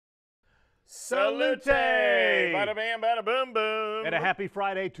Salute! Bada bam, bada boom, boom. And a happy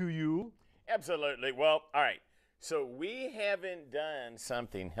Friday to you. Absolutely. Well, all right. So we haven't done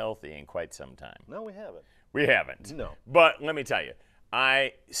something healthy in quite some time. No, we haven't. We haven't. No. But let me tell you,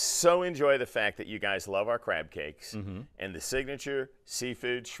 I so enjoy the fact that you guys love our crab cakes and the signature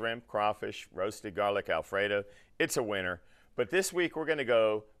seafood, shrimp, crawfish, roasted garlic Alfredo. It's a winner. But this week we're going to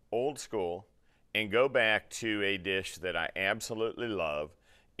go old school and go back to a dish that I absolutely love.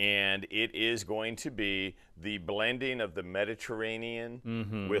 And it is going to be the blending of the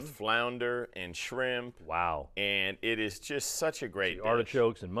Mediterranean with flounder and shrimp. Wow. And it is just such a great dish.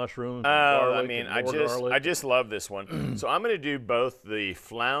 Artichokes and mushrooms and I garlic mean, and I just love this one. So I'm going to do both the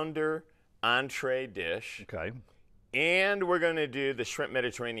flounder entree dish. Okay. And we're going to do the shrimp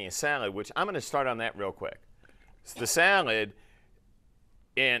Mediterranean salad, which I'm going to start on that real quick. It's the salad,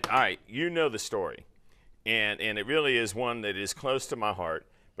 and all right, you know the story. And it really is one that is close to my heart.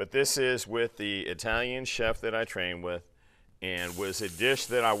 But this is with the Italian chef that I trained with, and was a dish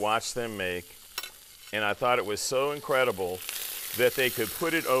that I watched them make. And I thought it was so incredible that they could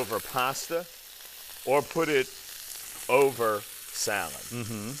put it over pasta or put it over salad.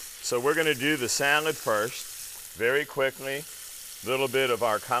 So we're going to do the salad first, very quickly. A little bit of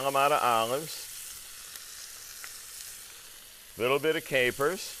our Kalamata olives, a little bit of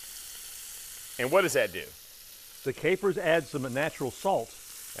capers. And what does that do? The capers add some natural salt.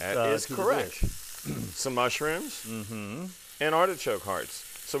 That is correct. Some mushrooms and artichoke hearts.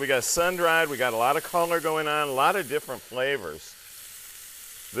 So we got sun-dried, we got a lot of color going on, a lot of different flavors.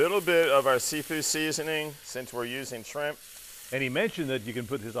 Little bit of our seafood seasoning since we're using shrimp. And he mentioned that you can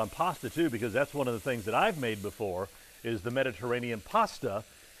put this on pasta too, because that's one of the things that I've made before is the Mediterranean pasta,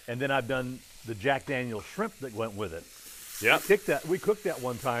 and then I've done the Jack Daniel's shrimp that went with it. Yeah, we cooked that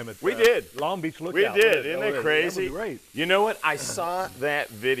one time at Long Beach Lookout. We did. Isn't that crazy? That was great. You know what? I saw that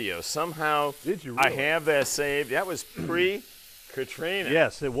video. Somehow did you really? I have that saved. That was pre-Katrina.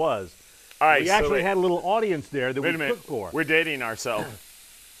 Yes, it was. All right, we actually had a little audience there that we cooked for. We're dating ourselves.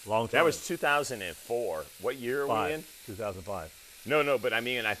 Long time. That was 2004. What year are we in? 2005. No, but I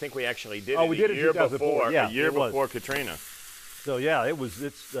mean, I think we actually did it a year before. Yeah, a year before Katrina. So yeah,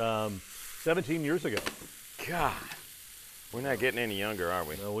 it's 17 years ago. God. We're not getting any younger, are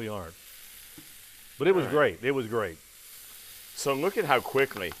we? No, we aren't. But it was great. It was great. So look at how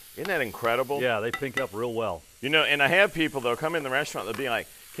quickly. Isn't that incredible? Yeah, they pink up real well. You know, and I have people, they'll come in the restaurant, they'll be like,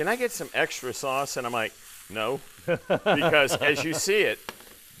 can I get some extra sauce? And I'm like, no. Because as you see it,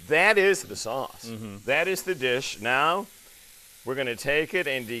 that is the sauce. That is the dish. Now we're going to take it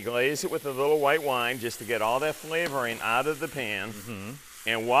and deglaze it with a little white wine just to get all that flavoring out of the pan.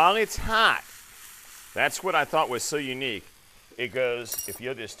 And while it's hot, that's what I thought was so unique. It goes, if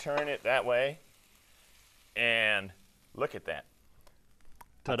you'll just turn it that way, and look at that.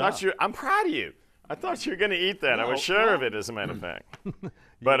 I'm proud of you. I thought you were going to eat that. I was sure of it, as a matter of fact.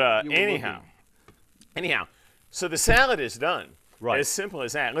 But anyhow, so the salad is done. Right. As simple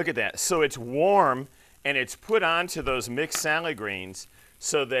as that. Look at that. So it's warm, and it's put onto those mixed salad greens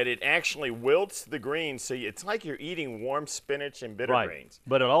so that it actually wilts the greens. So it's like you're eating warm spinach and bitter greens.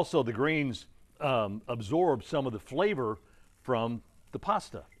 But it also, the greens absorb some of the flavor from the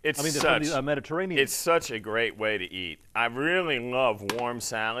pasta. From the Mediterranean. It's such a great way to eat. I really love warm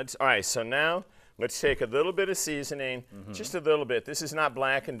salads. All right, so now let's take a little bit of seasoning, just a little bit. This is not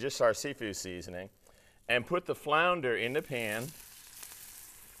blackened, just our seafood seasoning, and put the flounder in the pan.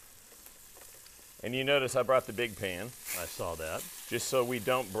 And you notice I brought the big pan. I saw that. Just so we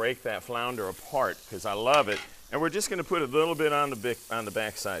don't break that flounder apart, because I love it. And we're just going to put a little bit on the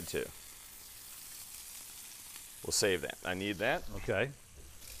backside too. We'll save that. I need that. Okay.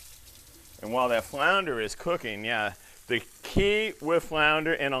 And while that flounder is cooking, yeah, the key with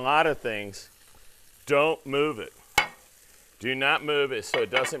flounder and a lot of things, don't move it. Do not move it so it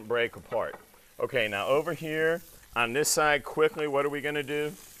doesn't break apart. Okay, now over here on this side, quickly, what are we going to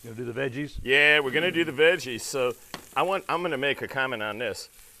do? You're going to do the veggies? Yeah, we're going to do the veggies. So I'm going to make a comment on this.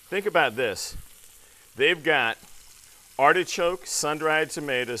 Think about this. They've got artichoke, sun-dried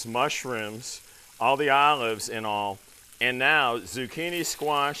tomatoes, mushrooms, all the olives and all, and now zucchini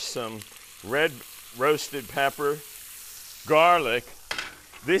squash, some red roasted pepper, garlic.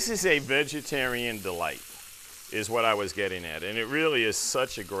 This is a vegetarian delight, is what I was getting at, and it really is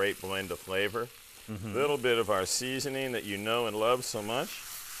such a great blend of flavor. A little bit of our seasoning that you know and love so much,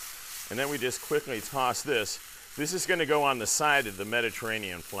 and then we just quickly toss this. This is going to go on the side of the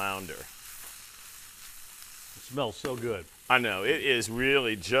Mediterranean flounder. It smells so good. I know, it is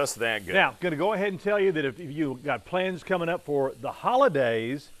really just that good. Now, going to go ahead and tell you that if you got plans coming up for the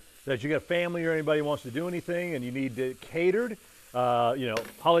holidays, that you got family or anybody wants to do anything and you need it catered,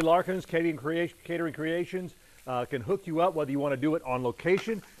 Holly Larkins, Catering Creations, can hook you up whether you want to do it on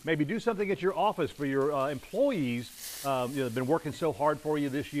location, maybe do something at your office for your employees they've been working so hard for you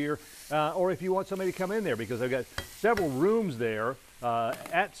this year, or if you want somebody to come in there, because they've got several rooms there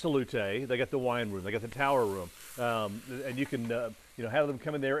at Salute. They got the wine room, they got the tower room, and you can have them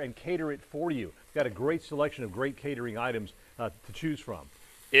come in there and cater it for you. Got a great selection of great catering items to choose from.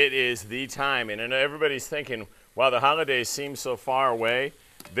 It is the time, and I know everybody's thinking, wow, the holidays seem so far away.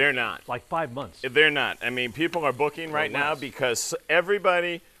 They're not. Like 5 months. They're not. I mean, people are booking right now less. because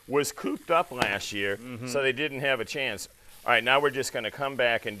everybody was cooped up last year, so they didn't have a chance. All right, now we're just going to come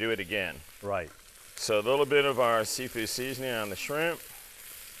back and do it again. Right. So a little bit of our seafood seasoning on the shrimp,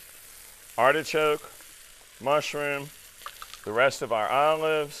 artichoke, mushroom, the rest of our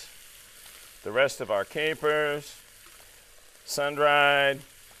olives, the rest of our capers, sun-dried,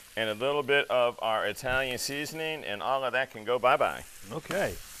 and a little bit of our Italian seasoning, and all of that can go bye-bye.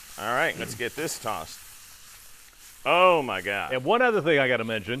 Okay. All right, let's get this tossed. Oh, my God. And one other thing I got to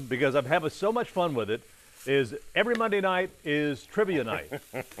mention, because I'm having so much fun with it, is every Monday night is trivia night.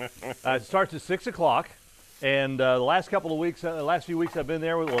 It starts at 6 o'clock, and the last couple of weeks, last few weeks I've been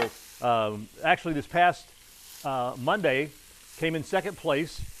there. Actually, this past Monday, came in second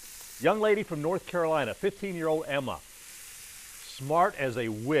place. Young lady from North Carolina, 15-year-old Emma. Smart as a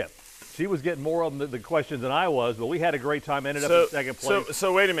whip. She was getting more of the questions than I was, but we had a great time. Ended up in second place.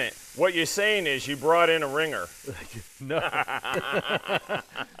 So wait a minute. What you're saying is you brought in a ringer. No.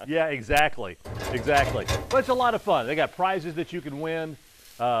 Yeah, exactly. Exactly. But it's a lot of fun. They got prizes that you can win.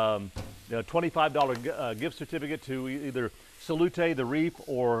 $25 gift certificate to either Salute, The Reef,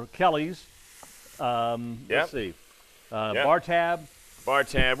 or Kelly's. Let's see. Bar tab. Bar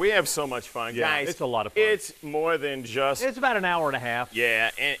tab. We have so much fun, yeah, guys. It's a lot of fun. It's more than just. It's about an hour and a half. Yeah,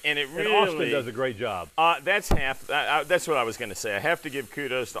 and it really. And Austin does a great job. That's half. That's what I was going to say. I have to give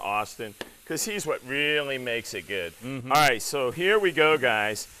kudos to Austin because he's what really makes it good. All right, so here we go,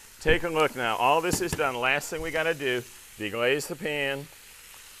 guys. Take a look now. All this is done. Last thing we got to do: deglaze the pan,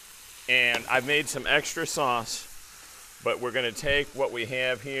 and I've made some extra sauce. But we're going to take what we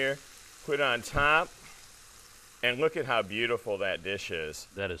have here, put it on top. And look at how beautiful that dish is.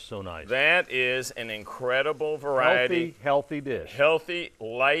 That is so nice. That is an incredible variety. Healthy dish. Healthy,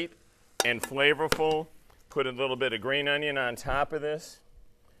 light, and flavorful. Put a little bit of green onion on top of this.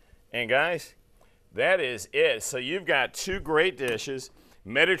 And guys, that is it. So you've got two great dishes,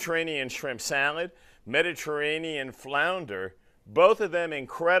 Mediterranean shrimp salad, Mediterranean flounder, both of them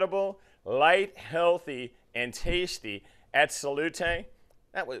incredible, light, healthy, and tasty at Salute.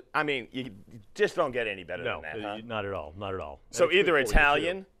 That was, I mean, you just don't get any better than that, huh? Not at all. Not at all. So either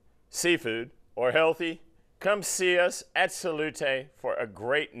Italian, seafood, or healthy, come see us at Salute for a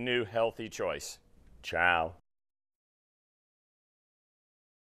great new healthy choice. Ciao.